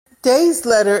Today's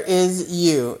letter is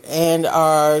U, and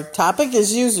our topic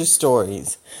is user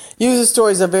stories. User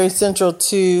stories are very central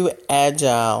to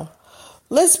Agile.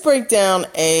 Let's break down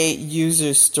a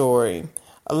user story.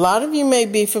 A lot of you may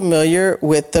be familiar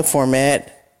with the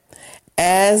format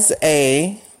as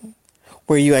a,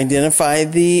 where you identify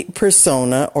the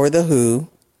persona or the who,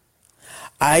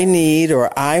 I need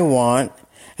or I want,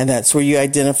 and that's where you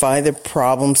identify the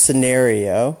problem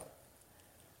scenario,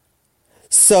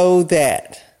 so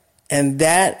that. And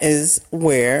that is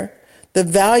where the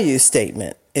value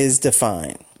statement is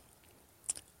defined.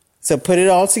 So put it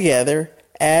all together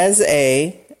as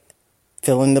a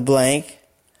fill in the blank,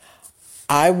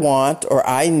 I want or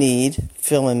I need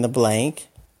fill in the blank,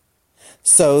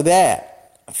 so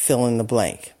that fill in the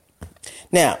blank.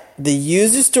 Now, the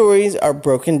user stories are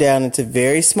broken down into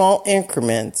very small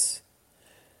increments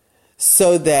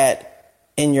so that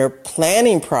in your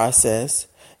planning process,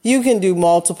 you can do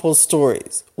multiple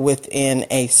stories within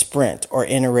a sprint or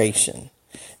iteration.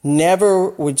 Never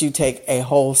would you take a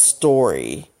whole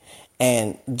story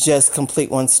and just complete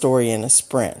one story in a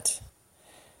sprint.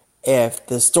 If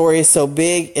the story is so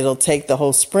big, it'll take the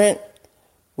whole sprint.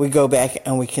 We go back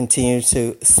and we continue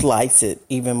to slice it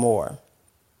even more.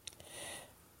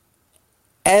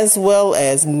 As well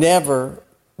as never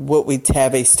would we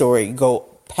have a story go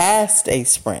past a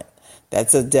sprint.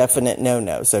 That's a definite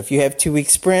no-no. So if you have 2-week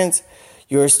sprints,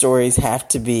 your stories have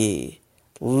to be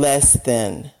less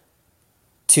than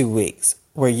 2 weeks,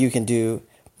 where you can do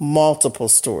multiple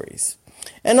stories.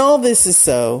 And all this is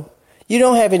so you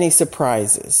don't have any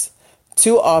surprises.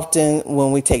 Too often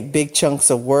when we take big chunks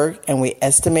of work and we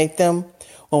estimate them,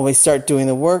 when we start doing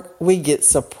the work, we get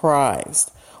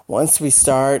surprised once we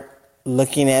start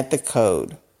looking at the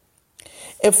code.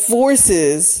 It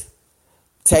forces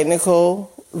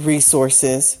technical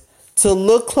resources to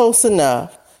look close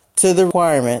enough to the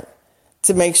requirement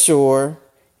to make sure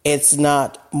it's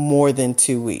not more than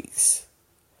 2 weeks.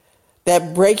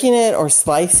 That breaking it or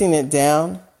slicing it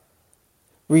down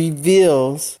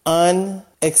reveals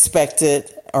unexpected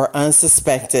or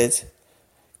unsuspected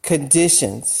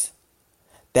conditions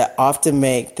that often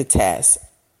make the task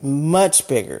much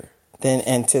bigger than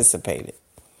anticipated.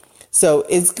 So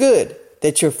it's good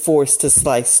that you're forced to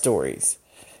slice stories.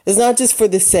 It's not just for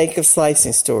the sake of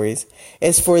slicing stories.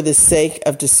 It's for the sake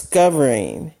of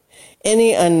discovering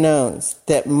any unknowns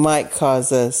that might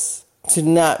cause us to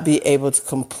not be able to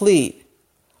complete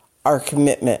our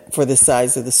commitment for the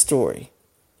size of the story.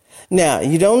 Now,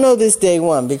 you don't know this day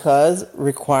one because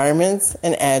requirements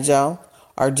in Agile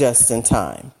are just in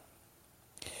time.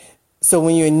 So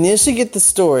when you initially get the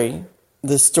story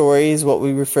is what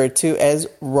we refer to as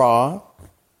raw.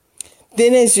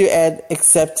 Then as you add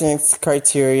acceptance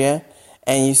criteria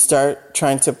and you start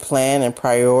trying to plan and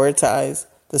prioritize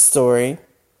the story,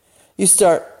 you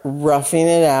start roughing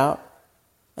it out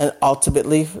and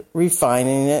ultimately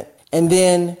refining it. And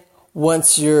then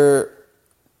once you're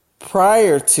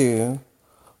prior to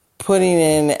putting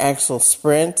in the actual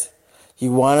sprint,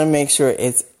 you want to make sure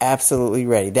it's absolutely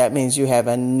ready. That means you have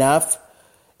enough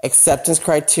acceptance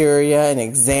criteria and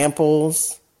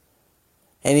examples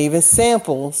and even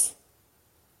samples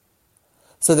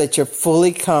so that you're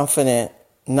fully confident.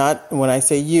 Not when I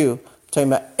say you, I'm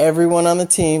talking about everyone on the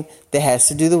team that has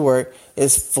to do the work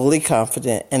is fully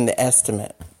confident in the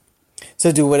estimate.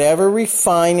 So do whatever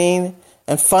refining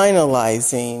and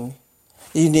finalizing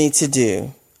you need to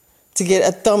do to get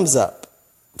a thumbs up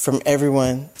from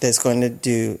everyone that's going to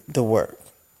do the work.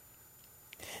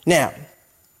 Now,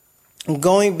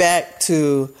 going back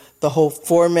to the whole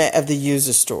format of the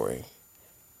user story,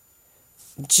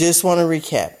 just want to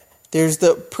recap. There's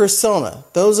the persona.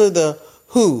 Those are the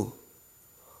who.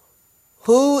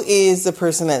 Who is the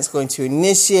person that's going to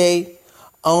initiate,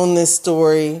 own this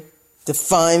story,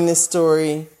 define this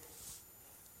story,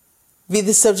 be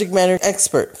the subject matter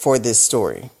expert for this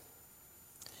story.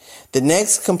 The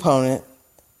next component,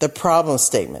 the problem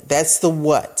statement. That's the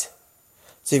what.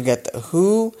 So you've got the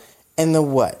who and the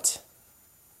what.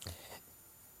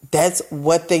 That's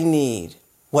what they need,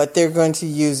 what they're going to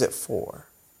use it for,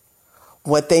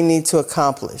 what they need to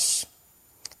accomplish.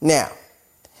 Now,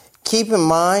 keep in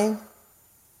mind,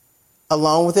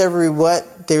 along with every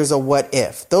what, there's a what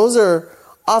if. Those are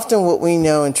often what we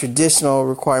know in traditional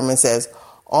requirements as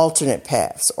alternate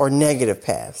paths or negative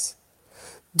paths.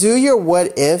 Do your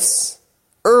what ifs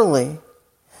early.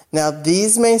 Now,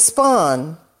 these may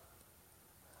spawn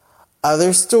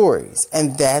other stories,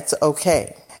 and that's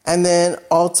okay. And then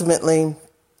ultimately,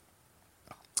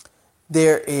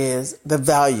 there is the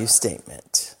value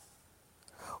statement.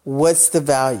 What's the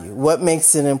value? What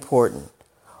makes it important?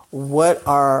 What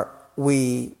are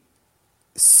we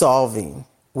solving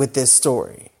with this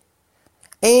story?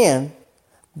 And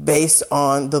based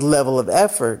on the level of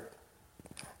effort,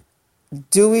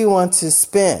 do we want to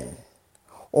spend,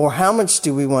 or how much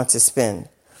do we want to spend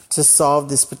to solve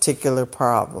this particular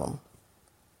problem?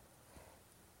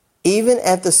 Even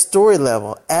at the story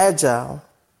level, Agile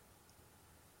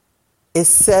is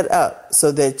set up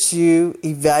so that you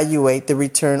evaluate the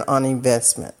return on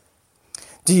investment.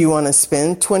 Do you want to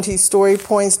spend 20 story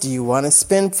points? Do you want to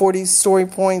spend 40 story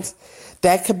points?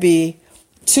 That could be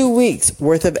 2 weeks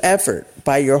worth of effort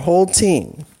by your whole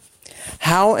team.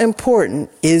 How important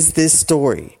is this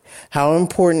story? How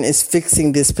important is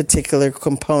fixing this particular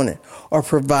component or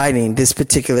providing this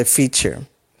particular feature?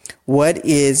 What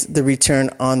is the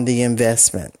return on the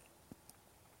investment?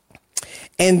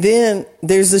 And then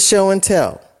there's the show and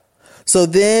tell. So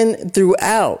then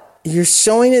throughout, you're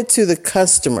showing it to the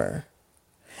customer.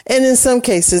 And in some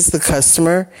cases, the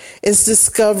customer is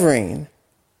discovering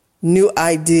new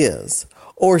ideas,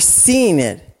 or seeing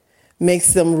it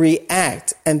makes them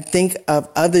react and think of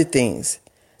other things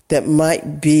that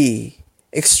might be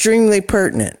extremely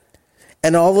pertinent.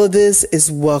 And all of this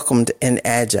is welcomed in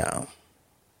Agile.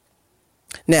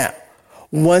 Now,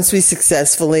 once we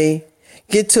successfully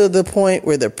get to the point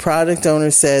where the product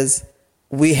owner says,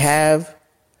 we have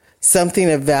something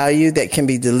of value that can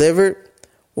be delivered,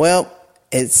 well,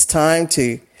 it's time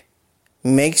to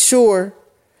make sure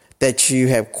that you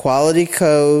have quality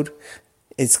code,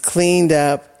 it's cleaned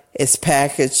up, it's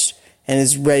packaged, and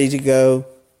it's ready to go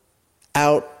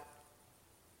out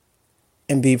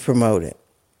and be promoted.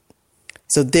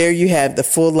 So there you have the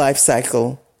full life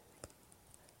cycle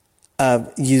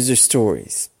of user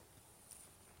stories.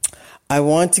 I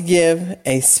want to give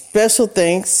a special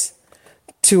thanks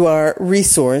to our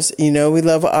resource. You know, we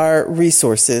love our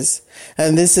resources.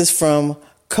 And this is from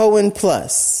Cohen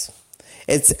Plus.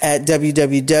 It's at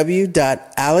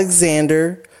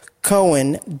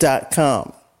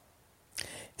www.alexandercohen.com.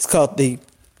 It's called the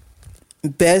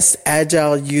Best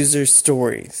Agile User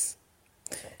Stories.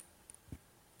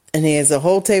 And he has a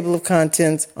whole table of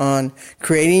contents on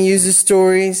creating user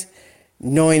stories,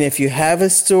 knowing if you have a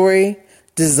story,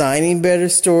 designing better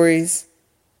stories,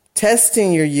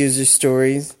 testing your user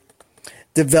stories,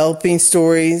 developing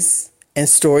stories and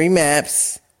story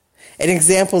maps, and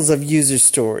examples of user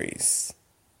stories,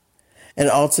 and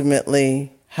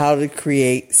ultimately how to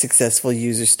create successful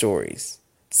user stories.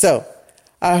 So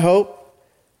I hope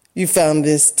you found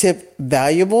this tip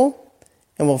valuable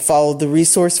and will follow the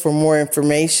resource for more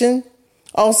information.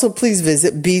 Also, please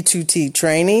visit B2T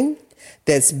Training.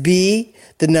 That's B,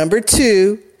 the number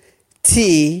 2,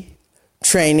 T,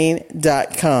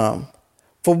 training.com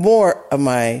for more of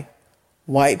my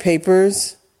white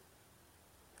papers,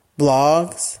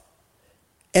 blogs,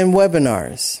 and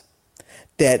webinars.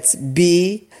 That's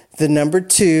B, the number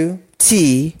 2,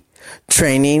 T,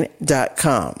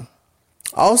 training.com.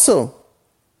 Also,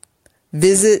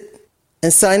 visit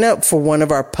and sign up for one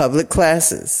of our public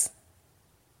classes.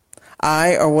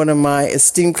 I or one of my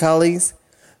esteemed colleagues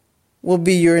will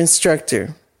be your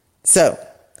instructor. So,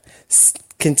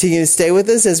 continue to stay with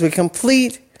us as we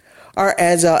complete our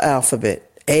Agile alphabet,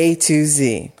 A to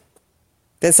Z.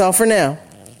 That's all for now.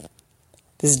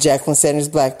 This is Jacqueline Sanders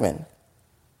Blackman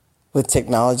with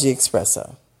Technology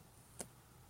Expresso.